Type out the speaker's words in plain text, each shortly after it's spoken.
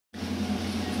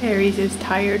Aries is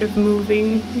tired of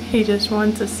moving. He just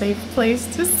wants a safe place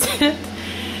to sit.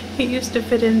 He used to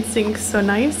fit in sync so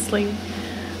nicely.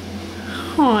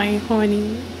 Hi,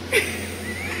 honey.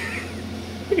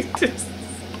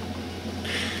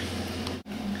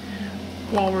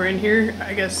 While we're in here,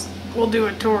 I guess we'll do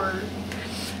a tour.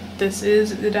 This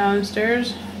is the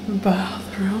downstairs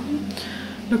bathroom.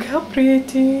 Look how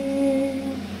pretty.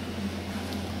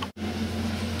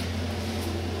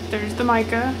 There's the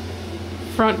Micah.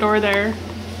 Front door there.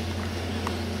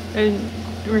 And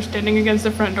we're standing against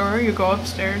the front door. You go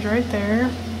upstairs right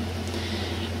there.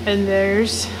 And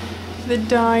there's the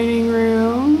dining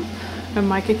room. And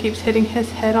Micah keeps hitting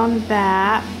his head on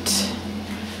that.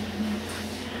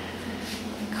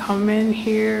 Come in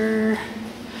here.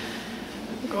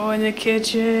 Go in the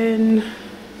kitchen.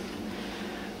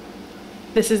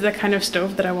 This is the kind of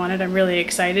stove that I wanted. I'm really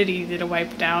excited. Easy to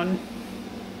wipe down.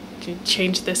 To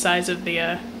change the size of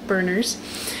the burners.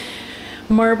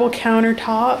 Marble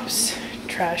countertops.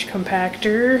 Trash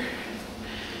compactor.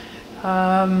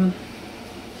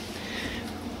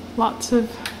 Lots of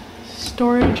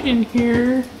storage in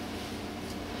here.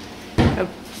 A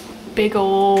big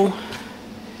ol'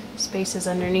 spaces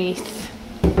underneath.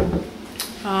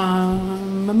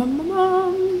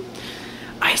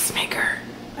 Ice maker.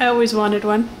 I always wanted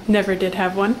one. Never did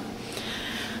have one.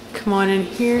 Come on in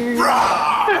here.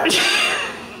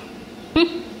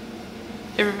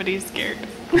 Everybody's scared.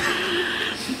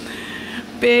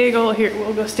 Big ol' here.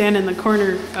 We'll go stand in the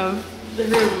corner of the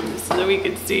room so that we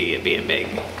could see it being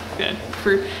big. Good.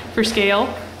 For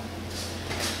scale.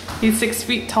 He's 6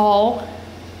 feet tall.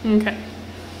 Okay.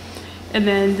 And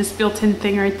then this built-in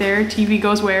thing right there. TV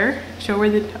goes where? Show where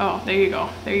the, oh, there you go.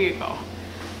 There you go.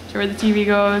 Show where the TV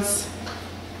goes.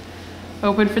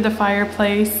 Open for the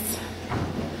fireplace.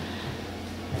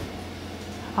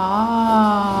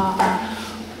 Ah.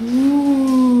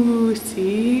 Ooh,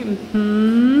 see?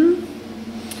 Mm-hmm.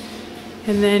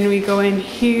 And then we go in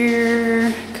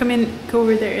here. Come in, go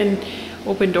over there and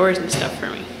open doors and stuff for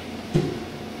me.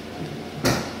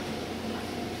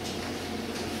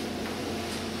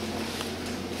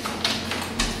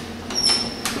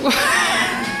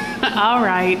 All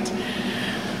right.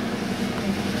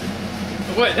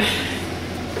 What?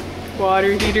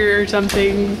 Water heater or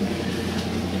something?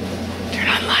 Turn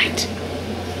on light.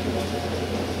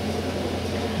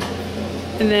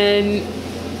 And then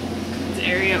this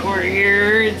area over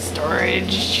here, it's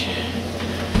storage.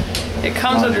 It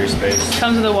comes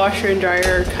with a washer and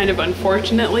dryer, kind of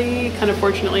unfortunately. Kind of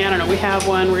fortunately, I don't know, we have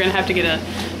one. We're gonna have to get a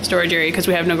storage area because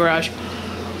we have no garage.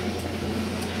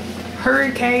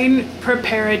 Hurricane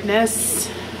preparedness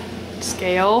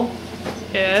scale.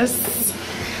 Yes.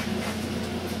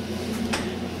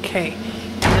 Okay.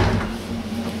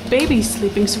 Baby's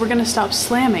sleeping, so we're gonna stop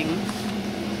slamming.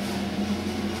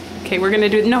 Okay, we're gonna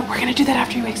do that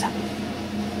after he wakes up.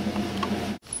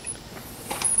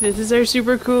 This is our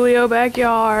super coolio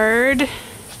backyard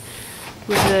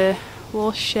with a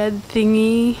little shed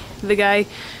thingy. The guy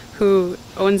who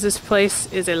owns this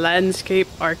place is a landscape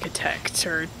architect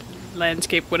or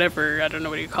landscape whatever, I don't know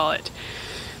what you call it.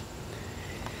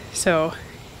 So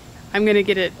I'm gonna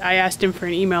get it. I asked him for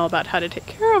an email about how to take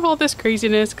care of all this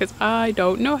craziness because I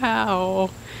don't know how.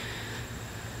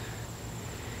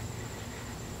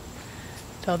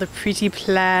 All the pretty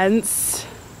plants.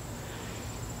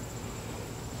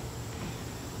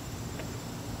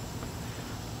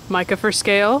 Micah for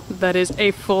scale. That is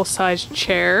a full-size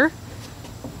chair.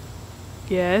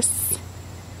 Yes.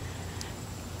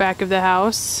 Back of the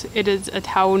house. It is a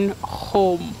town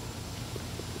home.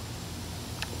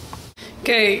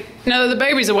 Okay, now that the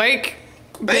baby's awake.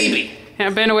 Baby!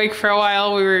 I've been awake for a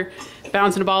while. We were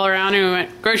bouncing a ball around and we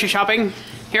went grocery shopping.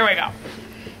 Here we go.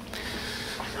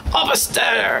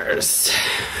 Upstairs.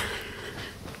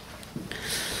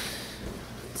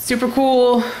 Super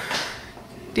cool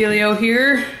dealio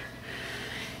here.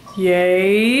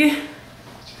 Yay.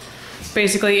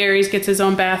 Basically, Aries gets his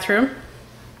own bathroom.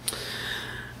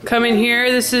 Come in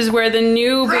here. This is where the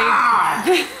new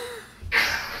baby...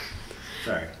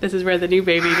 Sorry. This is where the new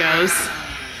baby goes.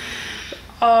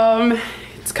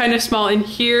 It's kind of small in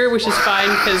here, which is fine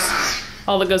because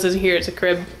all that goes in here is a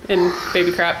crib and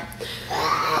baby crap.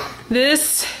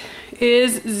 This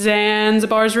is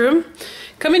Zanzibar's room.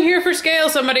 Come in here for scale,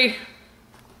 somebody.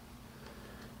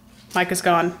 Micah's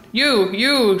gone.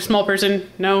 You, small person.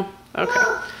 No? Okay.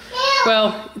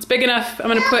 Well, it's big enough. I'm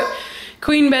gonna put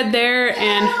queen bed there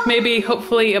and maybe,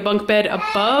 hopefully, a bunk bed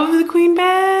above the queen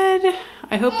bed.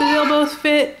 I hope that they'll both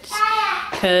fit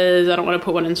because I don't want to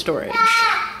put one in storage.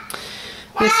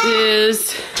 This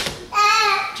is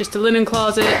just a linen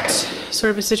closet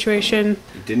sort of a situation.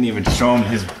 Didn't even show him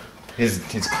his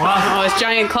closet. Oh, his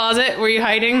giant closet. Were you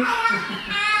hiding?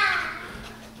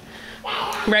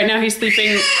 Right now he's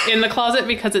sleeping in the closet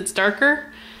because it's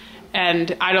darker,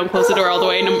 and I don't close the door all the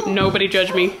way. Nobody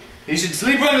judge me. He should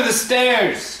sleep under the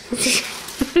stairs.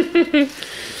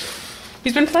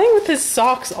 He's been playing with his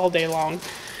socks all day long.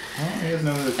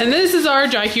 And this is our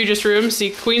Jai-Hugest room.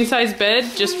 See, queen size bed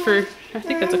just for, I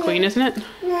think that's a queen, isn't it?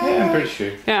 Yeah, I'm pretty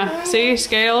sure. Yeah, see,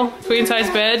 scale, queen size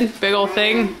bed, big old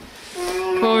thing.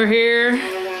 Come over here.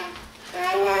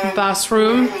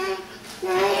 Bathroom.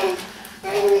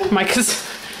 Mike is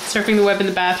surfing the web in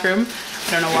the bathroom.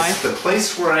 I don't know why. It's the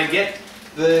place where I get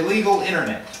the legal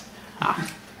internet.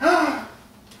 Ah.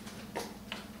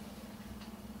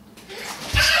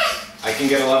 I can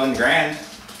get 11 grand.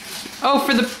 Oh,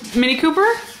 for the Mini Cooper?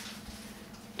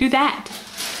 Do that.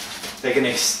 They can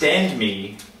extend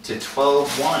me to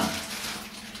 12.1.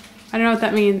 I don't know what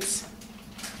that means.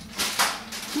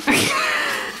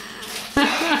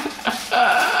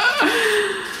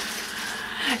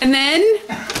 And then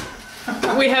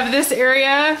we have this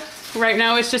area. Right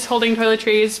now it's just holding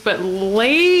toiletries, but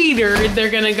later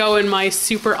they're gonna go in my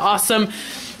super awesome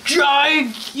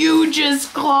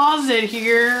Jai-Hugest closet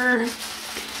here.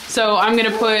 So I'm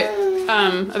gonna put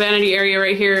a vanity area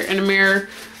right here and a mirror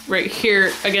right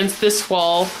here against this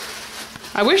wall.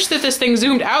 I wish that this thing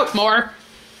zoomed out more.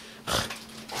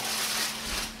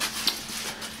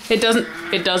 It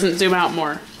doesn't zoom out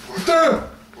more.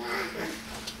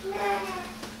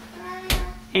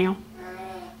 Ow.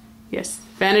 Yes,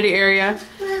 vanity area,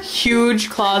 huge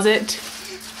closet.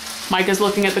 Micah's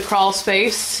looking at the crawl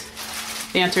space.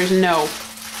 The answer is no.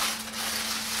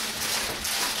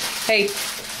 Hey,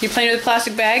 you playing with a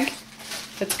plastic bag?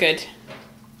 That's good.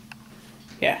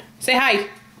 Yeah, say hi.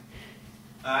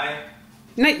 Hi.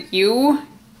 Not you.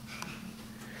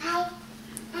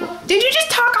 Did you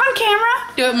just talk on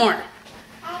camera? Do it more.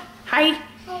 Hi.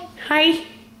 Hi.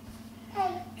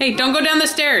 Hey, don't go down the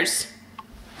stairs.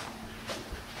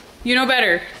 You know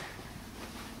better.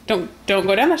 Don't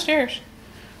go down the stairs.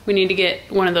 We need to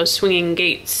get one of those swinging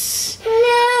gates.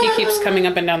 No. He keeps coming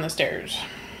up and down the stairs.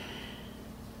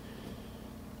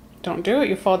 Don't do it.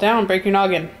 You fall down, break your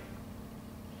noggin.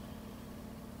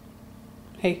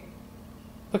 Hey,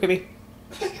 look at me.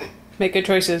 Make good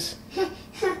choices. You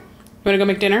wanna go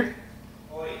make dinner?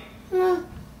 No.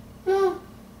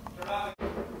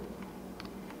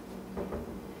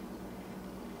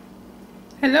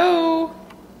 Hello.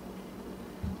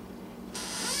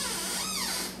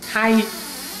 Hi.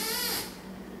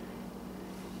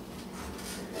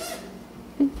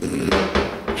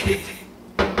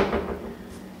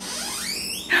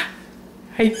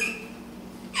 Hi.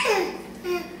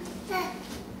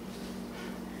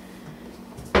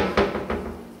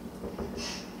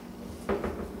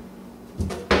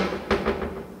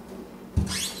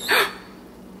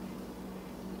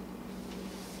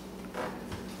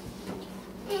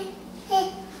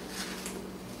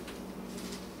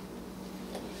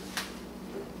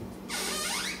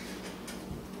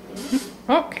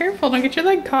 Oh, careful, don't get your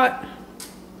leg caught.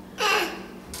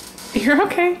 You're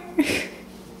okay.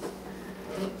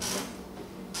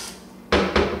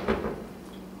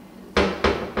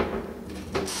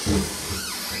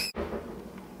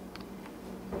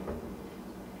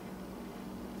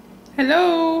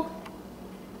 Hello.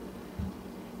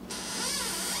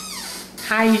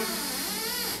 Hi.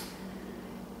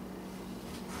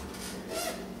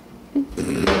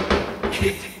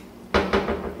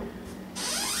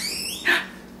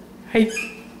 Hi.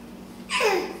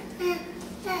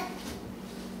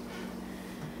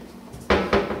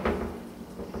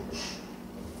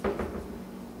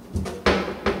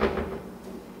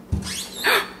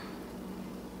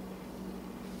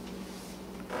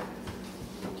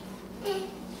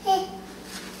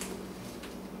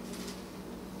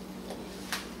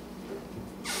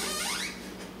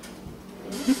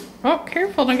 Oh,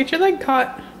 careful, don't get your leg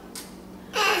caught.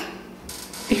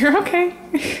 You're okay.